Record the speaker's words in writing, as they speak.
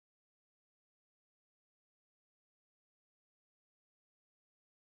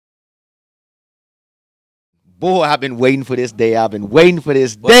Boy, I've been waiting for this day. I've been waiting for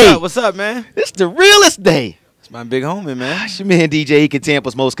this day. What's up, man? It's the realest day. It's my big homie, man. It's your man, DJ Ekin,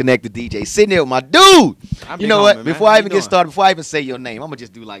 Tampa's most connected DJ. Sitting there with my dude. You know what? Before I even get started, before I even say your name, I'm going to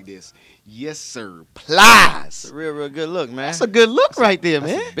just do like this. Yes, sir. Plies. It's a real good look, man. That's a good look right there,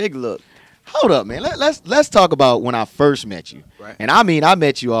 man. That's a big look. Hold up, man. Let's talk about when I first met you. Right. And I mean, I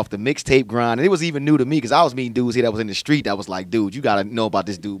met you off the mixtape grind, and it was even new to me because I was meeting dudes here that was in the street that was like, dude, you got to know about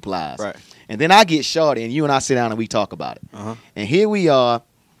this dude Plies. Right. And then I get shorty, and you and I sit down and we talk about it. And here we are,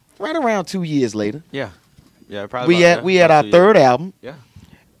 right around 2 years later. Yeah. Yeah, probably. We had our third album. Yeah.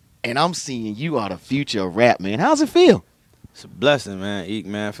 And I'm seeing you are the future of rap, man. How's it feel? It's a blessing, man, Eek,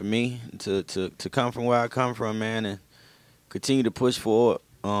 man, for me to come from where I come from, man, and continue to push forward.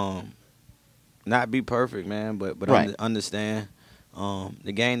 Not be perfect, man, but right. Understand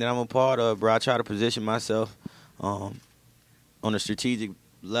the game that I'm a part of, bro. I try to position myself on a strategic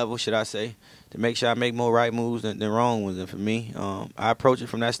level, should I say, to make sure I make more right moves than wrong ones. And for me, I approach it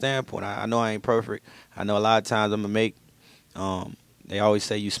from that standpoint. I know I ain't perfect. I know a lot of times I'm going to make they always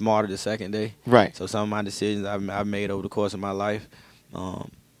say you smarter the second day. Right. So some of my decisions I've made over the course of my life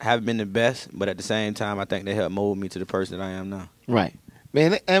haven't been the best, but at the same time, I think they help mold me to the person that I am now. Right.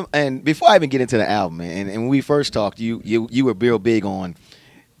 Man, and before I even get into the album, man, and when we first talked, you were real big on,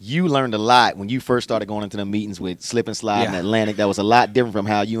 you learned a lot when you first started going into the meetings with SlipnSlide and Atlantic. That was a lot different from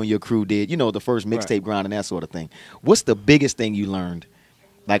how you and your crew did, you know, the first mixtape grind and that sort of thing. What's the biggest thing you learned,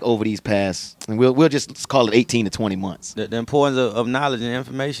 like, over these past, and we'll just call it 18 to 20 months? The importance of knowledge and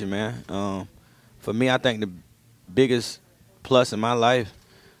information, man. For me, I think the biggest plus in my life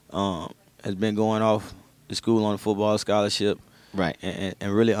has been going off to school on a football scholarship. Right.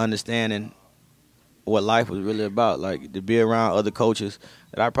 And really understanding what life was really about. Like, to be around other coaches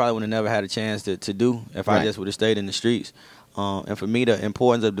that I probably would have never had a chance to do if I just would have stayed in the streets. And for me, the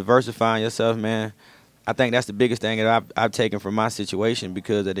importance of diversifying yourself, man, I think that's the biggest thing that I've taken from my situation,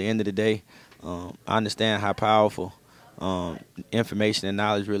 because at the end of the day, I understand how powerful information and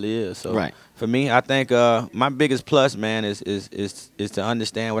knowledge really is. So for me, I think my biggest plus, man, is to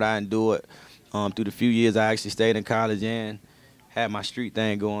understand what I endured through the few years I actually stayed in college and had my street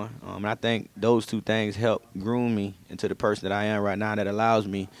thing going. And I think those two things help groom me into the person that I am right now, that allows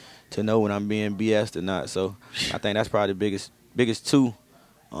me to know when I'm being BS'd or not. So I think that's probably the biggest two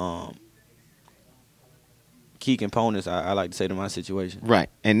key components I like to say to my situation. Right.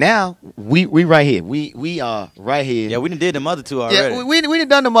 And now we right here. We are right here. Yeah, we done did them other two already. Yeah, we done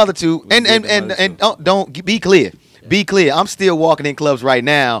done them other two. And don't be clear. Be clear. I'm still walking in clubs right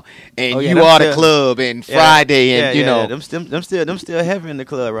now, and you are the club and Friday, and you know them still heavy in the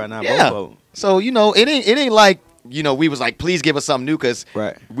club right now. Yeah. Both of them. So you know it ain't like, you know, we was like, please give us something new, because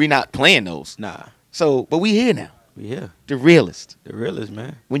we not playing those. Nah. So but we here now. We here. The realest. The realest,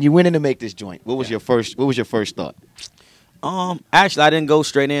 man. When you went in to make this joint, what was your first thought? Actually, I didn't go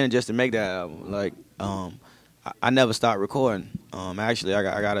straight in just to make that album. Like, I never stopped recording. Actually,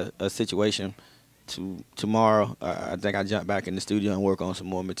 I got a situation. Tomorrow, I think I jump back in the studio and work on some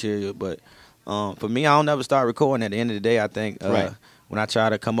more material. But for me, I don't never start recording. At the end of the day, I think when I try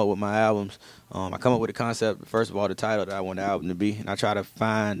to come up with my albums, I come up with a concept. First of all, the title that I want the album to be, and I try to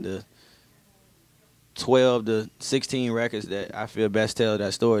find the 12 to 16 records that I feel best tell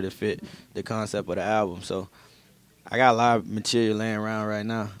that story to fit the concept of the album. So I got a lot of material laying around right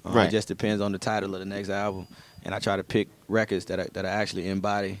now. It just depends on the title of the next album. And I try to pick records that actually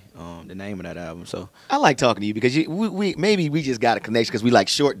embody the name of that album. So I like talking to you because maybe we just got a connection because we like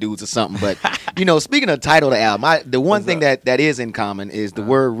short dudes or something. But you know, speaking of the title of the album, the one thing that is in common is the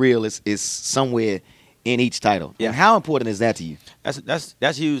word "real" is somewhere in each title. Yeah. And how important is that to you?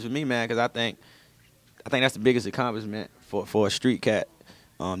 That's huge for me, man, because I think that's the biggest accomplishment for a street cat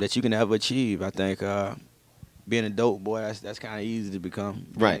that you can ever achieve. I think being a dope boy, that's kind of easy to become.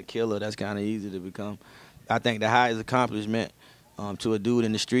 Being a killer, that's kind of easy to become. I think the highest accomplishment to a dude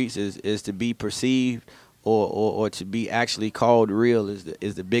in the streets is to be perceived or to be actually called real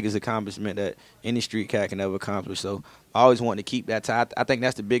is the biggest accomplishment that any street cat can ever accomplish. So I always want to keep that tight. I think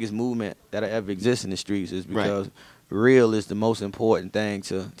that's the biggest movement that ever exists in the streets, is because real is the most important thing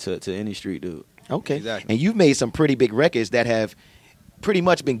to any street dude. Okay. Exactly. And you've made some pretty big records that have pretty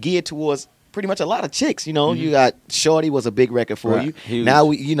much been geared towards pretty much a lot of chicks. You know, you got Shorty was a big record for you. Huge. Now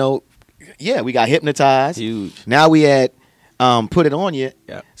we got Hypnotized. Huge. Now we had Put It On You.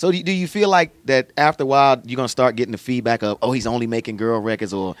 Yeah. So do you feel like that after a while you're gonna start getting the feedback of, oh, he's only making girl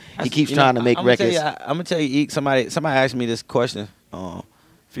records, or he keeps trying to make records? I'm gonna tell you, Eek, somebody asked me this question a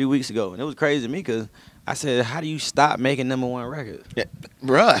few weeks ago, and it was crazy to me because I said, how do you stop making #1 records? Yeah,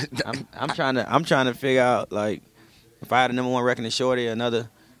 bruh. I'm trying to figure out, like, if I had a #1 record in Shorty, another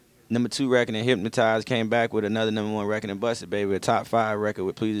 #2 record and Hypnotized, came back with another #1 record and Busted Baby, a top 5 record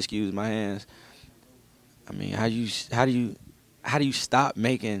with Please Excuse My Hands. I mean, how do you stop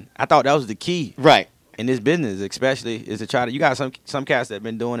making? I thought that was the key, right, in this business, especially, is to try to. You got some cats that have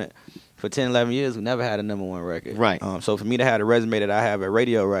been doing it for 10, 11 years who never had a #1 record. Right. So for me to have the resume that I have at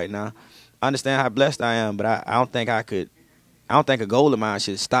radio right now, I understand how blessed I am, but I don't think I could. I don't think a goal of mine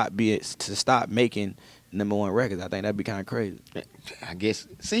should stop making #1 records. I think that'd be kind of crazy. I guess.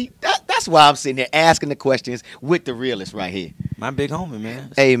 See, that's why I'm sitting here asking the questions with the realist right here. My big homie,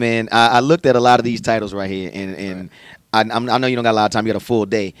 man. Hey, man, I looked at a lot of these titles right here, and I know you don't got a lot of time. You got a full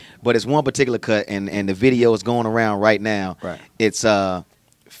day, but it's one particular cut, and the video is going around right now. Right. It's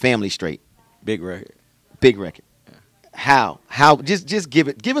Family Straight. Big record. Big record. Yeah. How? Just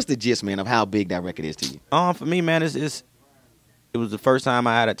give us the gist, man, of how big that record is to you. For me, man, it was the first time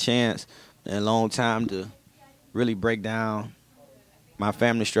I had a chance in a long time to really break down my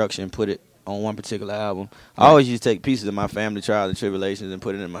family structure and put it on one particular album. I always used to take pieces of my family trials and tribulations and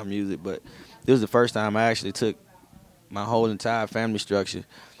put it in my music, but this was the first time I actually took my whole entire family structure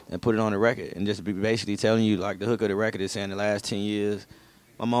and put it on the record, and just be basically telling you, like, the hook of the record is saying the last 10 years,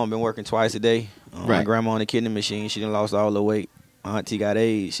 my mom been working twice a day. My grandma on the kidney machine, she done lost all the weight. My auntie got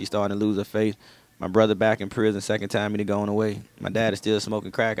AIDS, she starting to lose her faith. My brother back in prison, second time he going away. My dad is still smoking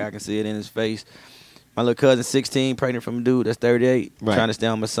crack, I can see it in his face. My little cousin, 16, pregnant from a dude that's 38, trying to stay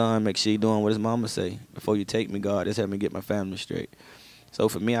on my son, make sure he doing what his mama say. Before you take me, God, just help me get my family straight. So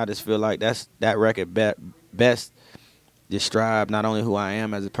for me, I just feel like that record best describe not only who I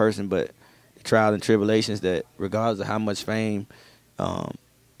am as a person, but the trials and tribulations that, regardless of how much fame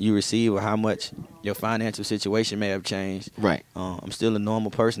you receive or how much your financial situation may have changed, I'm still a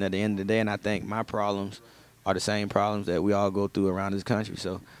normal person at the end of the day, and I think my problems are the same problems that we all go through around this country.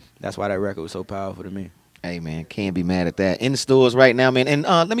 So that's why that record was so powerful to me. Hey, man, can't be mad at that. In the stores right now, man. And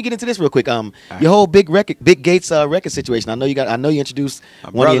let me get into this real quick. Your whole Big Gates record situation. I know you introduced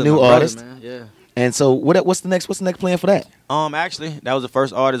one of your new artists. Man, yeah. And so what's the next plan for that? Actually, that was the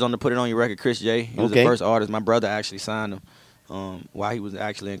first artist on the Put It On Your Record, Chris J. He was the first artist. My brother actually signed him while he was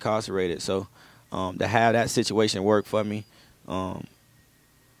actually incarcerated. So to have that situation work for me,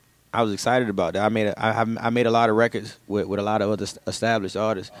 I was excited about that. I made a lot of records with a lot of other established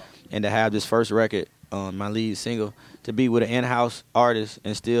artists, and to have this first record, my lead single, to be with an in-house artist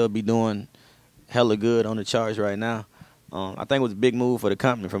and still be doing hella good on the charts right now, I think it was a big move for the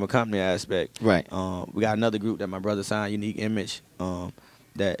company from a company aspect. Right. We got another group that my brother signed, Unique Image,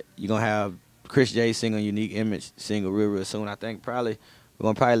 that you're gonna have Chris J sing on Unique Image single real soon. I think we're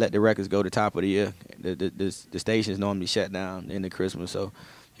gonna let the records go to top of the year. The stations normally shut down in the Christmas, so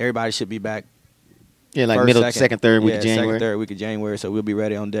everybody should be back. Yeah, like second, third week of January. Second, third week of January. So we'll be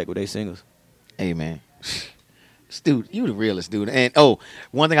ready on deck with their singles. Hey, man. Dude, you the realest, dude. And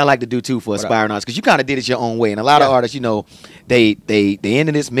one thing I like to do too for aspiring artists, because you kind of did it your own way. And a lot of artists, they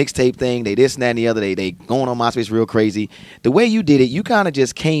into this mixtape thing, they this and that and the other. They going on MySpace real crazy. The way you did it, you kind of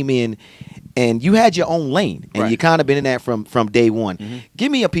just came in and you had your own lane, and you kind of been in that from day one. Give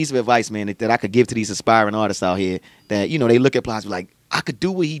me a piece of advice, man, that I could give to these aspiring artists out here that they look at Plies like, I could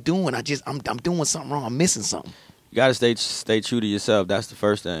do what he doing. I'm doing something wrong. I'm missing something. You gotta stay true to yourself. That's the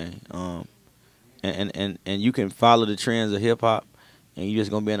first thing. And you can follow the trends of hip hop, and you're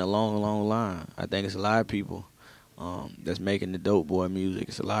just gonna be in a long line. I think it's a lot of people that's making the dope boy music.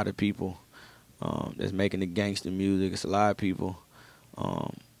 It's a lot of people that's making the gangster music. It's a lot of people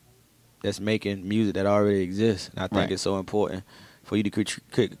that's making music that already exists. And I think it's so important for you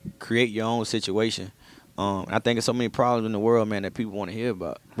to create your own situation. I think there's so many problems in the world, man, that people want to hear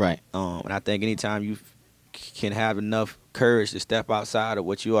about. Right. And I think anytime you can have enough courage to step outside of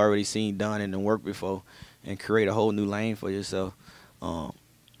what you already seen done and work before and create a whole new lane for yourself, I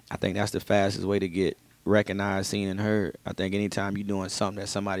think that's the fastest way to get recognized, seen, and heard. I think anytime you're doing something that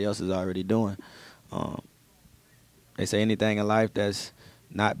somebody else is already doing, they say anything in life that's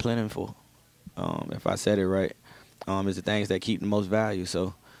not plentiful, if I said it right, is the things that keep the most value.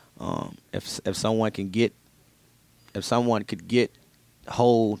 So if someone could get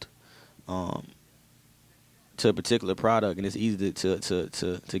hold to a particular product and it's easy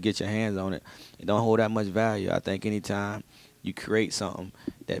to get your hands on it, it don't hold that much value. I think anytime you create something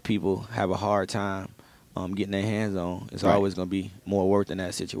that people have a hard time getting their hands on, it's always going to be more worth in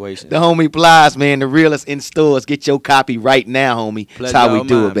that situation. The homie Plies, man, the realest in stores. Get your copy right now, homie. That's how we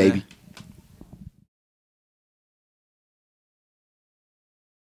do it, baby. Man.